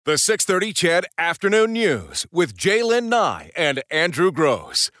The 6:30 CHED Afternoon News with Jaylen Nye and Andrew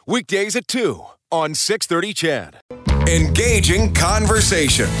Gross. Weekdays at 2 on 6:30 CHED. Engaging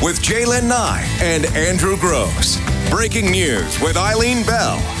conversation with Jaylen Nye and Andrew Gross. Breaking news with Eileen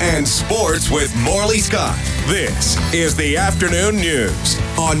Bell and sports with Morley Scott. This is the Afternoon News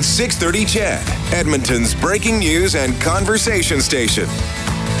on 6:30 CHED, Edmonton's breaking news and conversation station.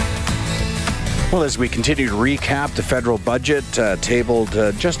 Well, as we continue to recap the federal budget tabled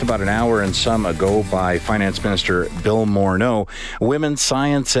just about an hour and some ago by Finance Minister Bill Morneau, women,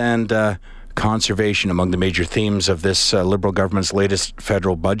 science, and conservation among the major themes of this Liberal government's latest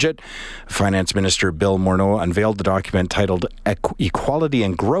federal budget. Finance Minister Bill Morneau unveiled the document titled Equality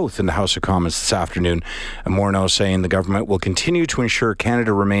and Growth in the House of Commons this afternoon. Morneau saying the government will continue to ensure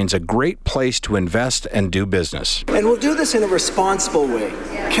Canada remains a great place to invest and do business. And we'll do this in a responsible way,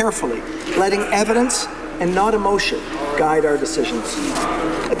 carefully, letting evidence and not emotion guide our decisions.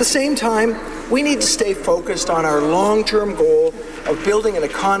 At the same time, we need to stay focused on our long-term goal of building an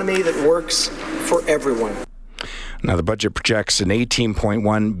economy that works for everyone. Now, the budget projects an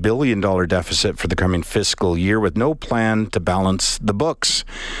 $18.1 billion deficit for the coming fiscal year with no plan to balance the books.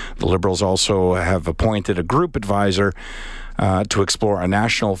 The Liberals also have appointed a group advisor to explore a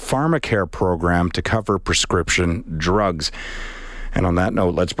national pharmacare program to cover prescription drugs. And on that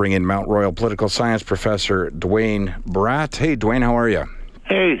note, let's bring in Mount Royal political science professor Dwayne Bratt. Hey, Dwayne, how are you?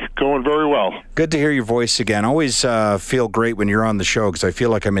 Hey, going very well. Good to hear your voice again. Always feel great when you're on the show because I feel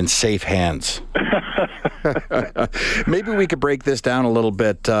like I'm in safe hands. Maybe we could break this down a little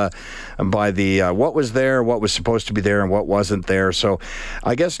bit by the what was there, what was supposed to be there, and what wasn't there. So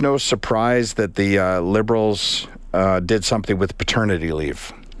I guess no surprise that the Liberals did something with paternity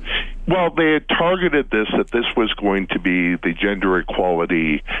leave. Well, they had targeted that this was going to be the gender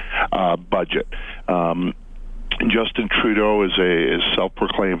equality budget. Justin Trudeau is a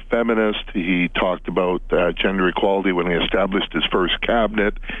self-proclaimed feminist. He talked about gender equality when he established his first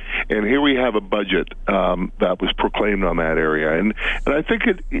cabinet. And here we have a budget that was proclaimed on that area. And I think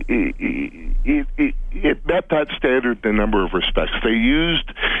it met that standard in a number of respects. They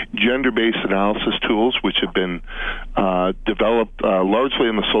used gender-based analysis tools, which have been developed largely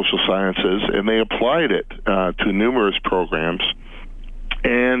in the social sciences, and they applied it to numerous programs.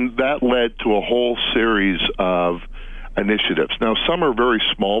 And that led to a whole series of initiatives. Now, some are very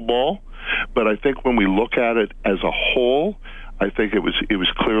small ball, but I think when we look at it as a whole, I think it was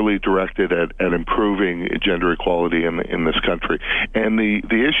clearly directed at improving gender equality in this country. And the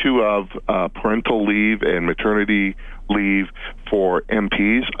issue of parental leave and maternity leave for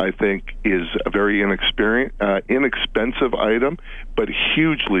MPs, I think, is a very inexpensive item, but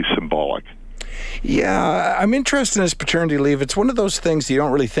hugely symbolic. Yeah, I'm interested in this paternity leave. It's one of those things you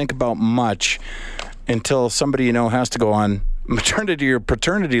don't really think about much until somebody you know has to go on maternity or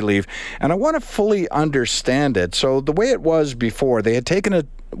paternity leave. And I want to fully understand it. So the way it was before, they had taken a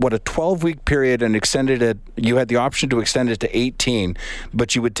 12-week period and extended it. You had the option to extend it to 18,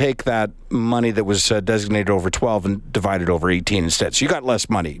 but you would take that money that was designated over 12 and divide it over 18 instead. So you got less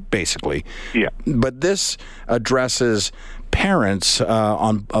money, basically. Yeah. But this addresses parents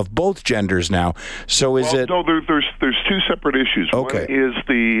of both genders now. So is it? No, there's two separate issues. Okay. One is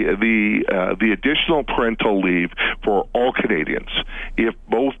the additional parental leave for all Canadians if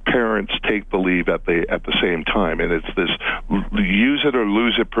both parents take the leave at the same time, and it's this use it or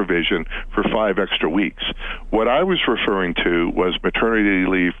lose it provision for 5 extra weeks. What I was referring to was maternity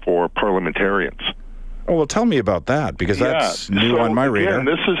leave for parliamentarians. Oh, well, tell me about that, because that's new on my radar. Again,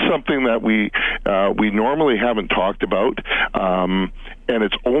 this is something that we normally haven't talked about, and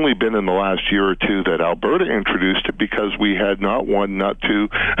it's only been in the last year or two that Alberta introduced it because we had not one, not two,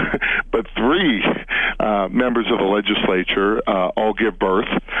 but 3 members of the legislature all give birth,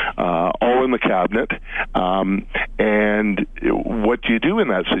 all in the cabinet. And what do you do in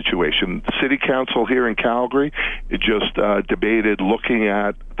that situation? The City Council here in Calgary just debated looking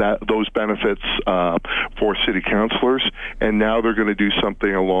at those benefits for city councillors, and now they're going to do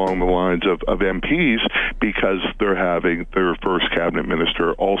something along the lines of MPs because they're having their first cabinet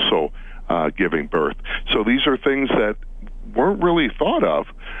minister also giving birth. So these are things that weren't really thought of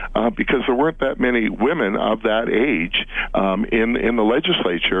because there weren't that many women of that age in the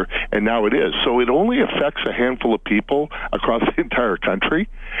legislature, and now it is. So it only affects a handful of people across the entire country,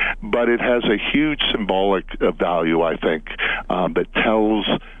 but it has a huge symbolic value, I think, that tells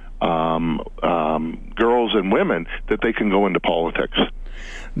girls and women that they can go into politics.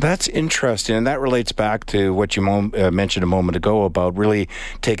 That's interesting, and that relates back to what you mentioned a moment ago about really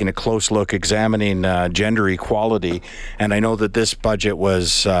taking a close look, examining gender equality. And I know that this budget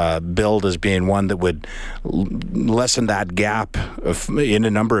was billed as being one that would lessen that gap in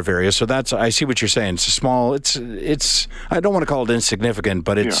a number of areas. So I see what you're saying. It's a small. It's. I don't want to call it insignificant,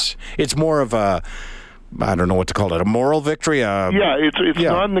 but it's more of a. I don't know what to call it, a moral victory? It's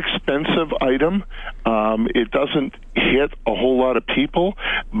not an expensive item. It doesn't hit a whole lot of people,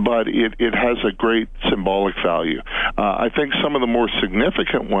 but it has a great symbolic value. I think some of the more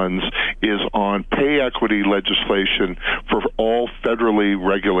significant ones is on pay equity legislation for all federally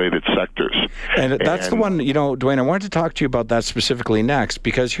regulated sectors. And that's the one, Dwayne, I wanted to talk to you about that specifically next,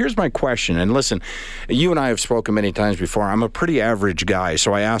 because here's my question. And listen, you and I have spoken many times before. I'm a pretty average guy,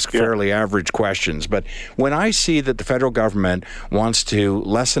 so I ask fairly average questions. But when I see that the federal government wants to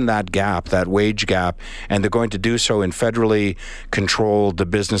lessen that gap, that wage gap, and they're going to do so in federally controlled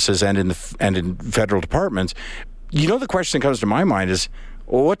businesses and in federal departments, the question that comes to my mind is,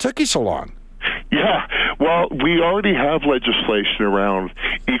 well, what took you so long? Yeah, well, we already have legislation around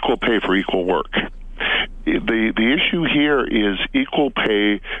equal pay for equal work. The issue here is equal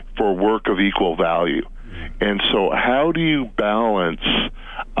pay for work of equal value. And so how do you balance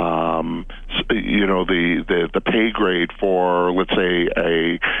the pay grade for, let's say,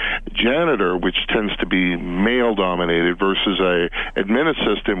 a janitor, which tends to be male-dominated, versus a admin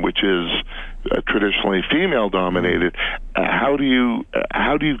assistant, which is traditionally female-dominated? How do you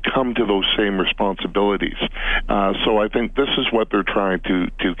come to those same responsibilities? So I think this is what they're trying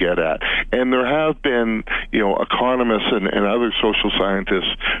to get at. And there have been, economists and other social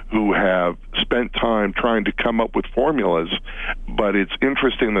scientists who have spent time trying to come up with formulas, but it's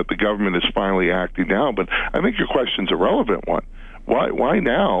interesting that the government is finally acting now. But I think your question's a relevant one. Why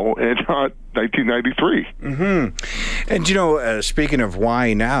now and not 1993? Mm-hmm. And, speaking of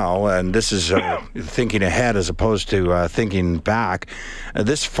why now, and this is thinking ahead as opposed to thinking back,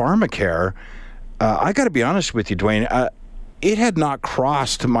 this pharmacare, I got to be honest with you, Dwayne, it had not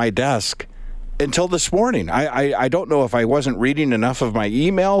crossed my desk until this morning. I don't know if I wasn't reading enough of my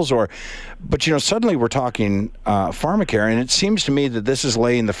emails but suddenly we're talking pharmacare, and it seems to me that this is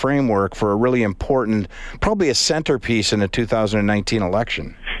laying the framework for a really important, probably a centerpiece in the 2019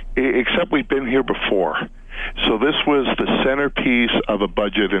 election. Except we've been here before. So this was the centerpiece of a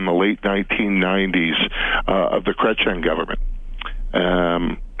budget in the late 1990s of the Chrétien government.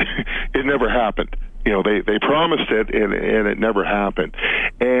 It never happened. They promised it, and it never happened.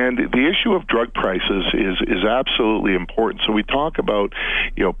 And the issue of drug prices is absolutely important. So we talk about,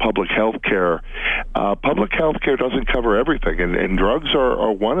 public health care. Public health care doesn't cover everything, and drugs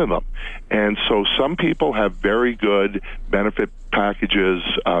are one of them. And so some people have very good benefit packages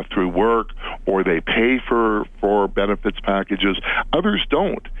through work, or they pay for benefits packages. Others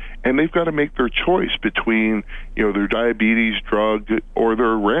don't. And they've got to make their choice between, their diabetes drug or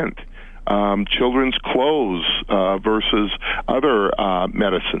their rent. Children's clothes versus other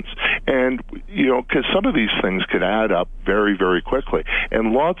medicines. And, because some of these things could add up very, very quickly.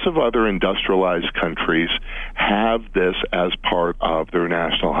 And lots of other industrialized countries have this as part of their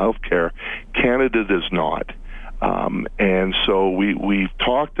national health care. Canada does not. And so we've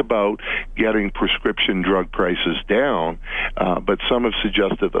talked about getting prescription drug prices down, but some have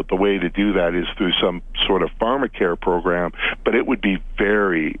suggested that the way to do that is through some sort of pharmacare program, but it would be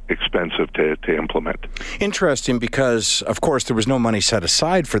very expensive to implement. Interesting, because, of course, there was no money set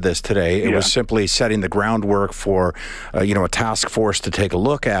aside for this today. It was simply setting the groundwork for, a task force to take a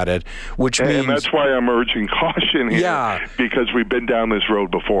look at it, which means... And that's why I'm urging caution here, because we've been down this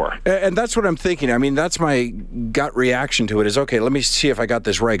road before. And that's what I'm thinking. I mean, that's my gut reaction to it is, okay, let me see if I got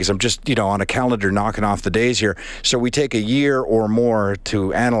this right, because I'm just, on a calendar knocking off the days here. So we take a year or more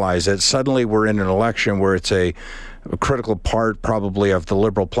to analyze it. Suddenly we're in an election where it's a critical part probably of the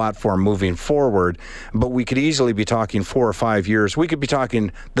Liberal platform moving forward, but we could easily be talking 4 or 5 years. We could be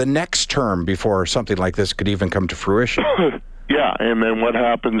talking the next term before something like this could even come to fruition. Yeah, and then what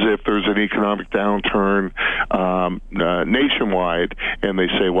happens if there's an economic downturn nationwide, and they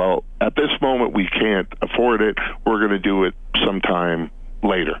say, well, at this moment we can't afford it, we're going to do it sometime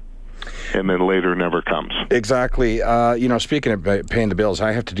later. And then later never comes. Exactly. Speaking of paying the bills,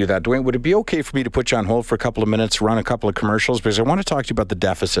 I have to do that. Dwayne, would it be okay for me to put you on hold for a couple of minutes, run a couple of commercials? Because I want to talk to you about the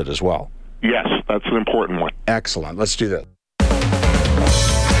deficit as well. Yes, that's an important one. Excellent. Let's do that.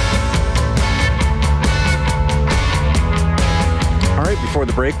 All right, before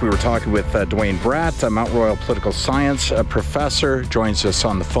the break, we were talking with Dwayne Bratt, Mount Royal political science professor, joins us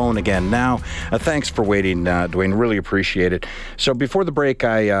on the phone again now. Thanks for waiting, Dwayne. Really appreciate it. So before the break,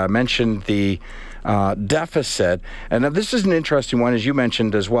 I mentioned the deficit. And now this is an interesting one, as you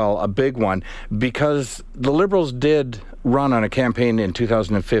mentioned as well, a big one, because the Liberals did run on a campaign in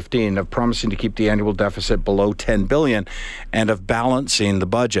 2015 of promising to keep the annual deficit below $10 billion and of balancing the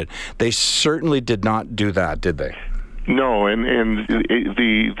budget. They certainly did not do that, did they? No, and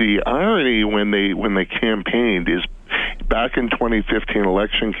the irony when they campaigned is back in 2015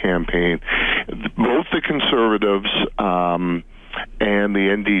 election campaign, both the Conservatives and the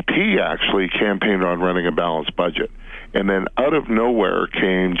NDP actually campaigned on running a balanced budget. And then out of nowhere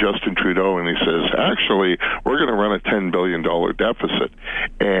came Justin Trudeau, and he says, actually, we're going to run a $10 billion deficit.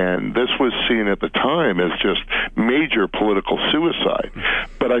 And this was seen at the time as just major political suicide.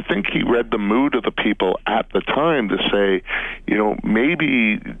 But I think he read the mood of the people at the time to say,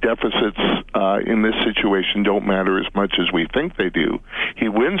 maybe deficits in this situation don't matter as much as we think they do. He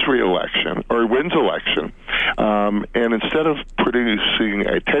wins election, and instead of producing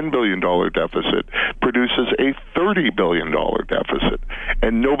a $10 billion deficit, produces a $30 billion deficit,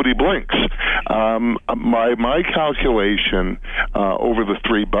 and nobody blinks. My calculation over the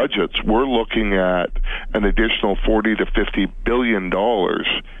three budgets, we're looking at an additional $40 to $50 billion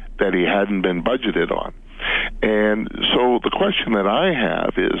that he hadn't been budgeted on. And so the question that I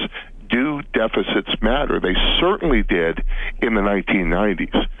have is, do deficits matter? They certainly did in the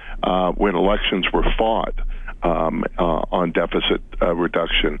 1990s when elections were fought on deficit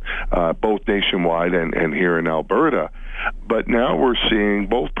reduction, both nationwide and here in Alberta. But now we're seeing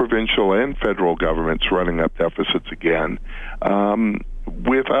both provincial and federal governments running up deficits again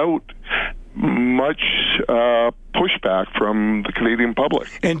without much pushback from the Canadian public.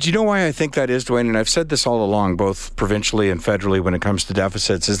 And do you know why I think that is, Dwayne? And I've said this all along, both provincially and federally when it comes to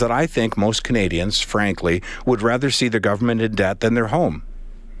deficits, is that I think most Canadians, frankly, would rather see their government in debt than their home.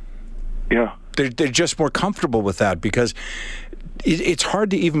 Yeah. They're just more comfortable with that because it's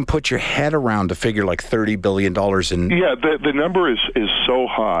hard to even put your head around a figure like $30 billion. Yeah, the number is so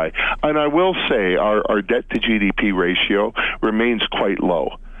high. And I will say our debt to GDP ratio remains quite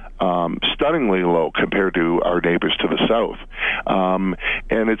low. Stunningly low compared to our neighbors to the south.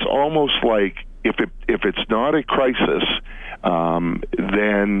 And it's almost like if it's not a crisis,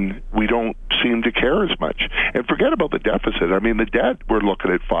 then we don't seem to care as much. And forget about the deficit. I mean, the debt, we're looking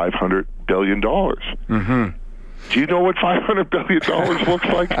at $500 billion. Mm-hmm. Do you know what $500 billion looks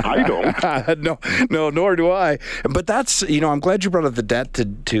like? I don't. No, nor do I. But that's, I'm glad you brought up the debt to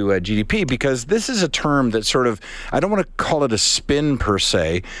GDP, because this is a term that sort of, I don't want to call it a spin per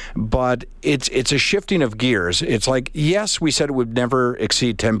se, but it's a shifting of gears. It's like, yes, we said it would never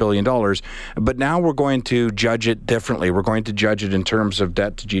exceed $10 billion, but now we're going to judge it differently. We're going to judge it in terms of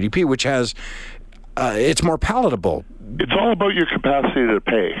debt to GDP, which has, it's more palatable. It's all about your capacity to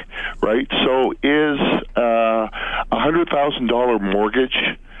pay, right? So is a $100,000 mortgage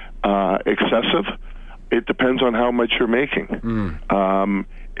excessive? It depends on how much you're making.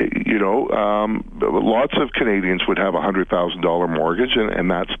 Lots of Canadians would have a $100,000 mortgage, and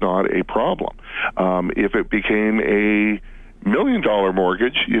that's not a problem. If it became a $1 million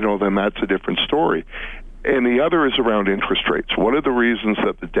mortgage, then that's a different story. And the other is around interest rates. One of the reasons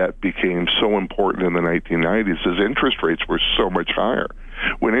that the debt became so important in the 1990s is interest rates were so much higher.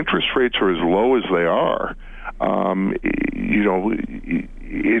 When interest rates are as low as they are,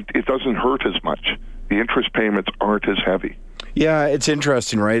 it doesn't hurt as much. The interest payments aren't as heavy. Yeah, it's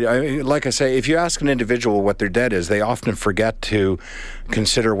interesting, right? Like I say, if you ask an individual what their debt is, they often forget to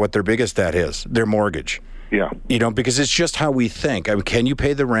consider what their biggest debt is, their mortgage. Yeah. Because it's just how we think. I mean, can you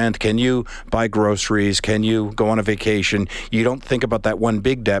pay the rent? Can you buy groceries? Can you go on a vacation? You don't think about that one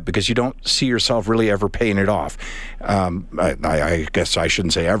big debt because you don't see yourself really ever paying it off. I guess I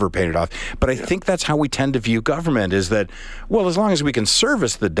shouldn't say ever paying it off, but I think that's how we tend to view government, is that, well, as long as we can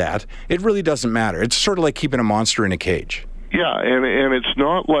service the debt, it really doesn't matter. It's sort of like keeping a monster in a cage. Yeah, and it's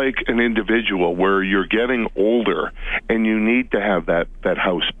not like an individual where you're getting older and you need to have that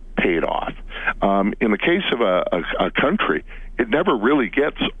house paid off. In the case of a country, it never really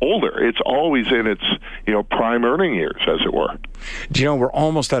gets older. It's always in its prime earning years, as it were. We're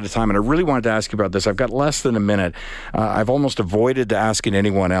almost out of time, and I really wanted to ask you about this. I've got less than a minute. I've almost avoided asking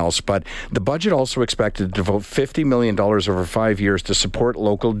anyone else, but the budget also expected to devote $50 million over 5 years to support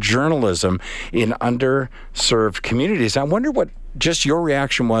local journalism in underserved communities. I wonder what just your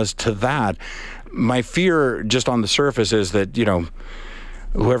reaction was to that. My fear, just on the surface, is that,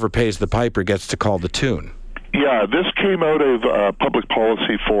 whoever pays the piper gets to call the tune. Yeah, this came out of a public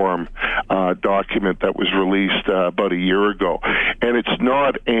policy forum document that was released about a year ago. And it's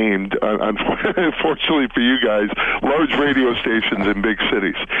not aimed, unfortunately for you guys, large radio stations in big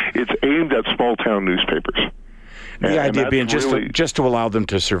cities. It's aimed at small-town newspapers. The idea being just to allow them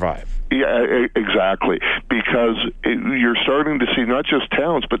to survive. Yeah, exactly. Because you're starting to see not just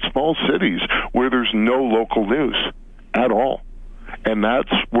towns, but small cities where there's no local news at all. And that's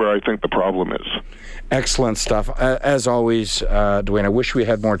where I think the problem is. Excellent stuff. As always, Dwayne, I wish we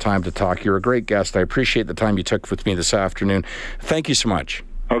had more time to talk. You're a great guest. I appreciate the time you took with me this afternoon. Thank you so much.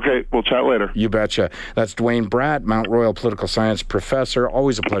 Okay, we'll chat later. You betcha. That's Dwayne Bratt, Mount Royal political science professor.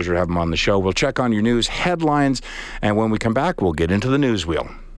 Always a pleasure to have him on the show. We'll check on your news headlines, and when we come back, we'll get into the news wheel.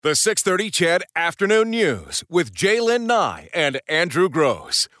 The 6:30 CHED Afternoon News with Jaylen Nye and Andrew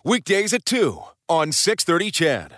Gross. Weekdays at 2 on 6:30 CHED.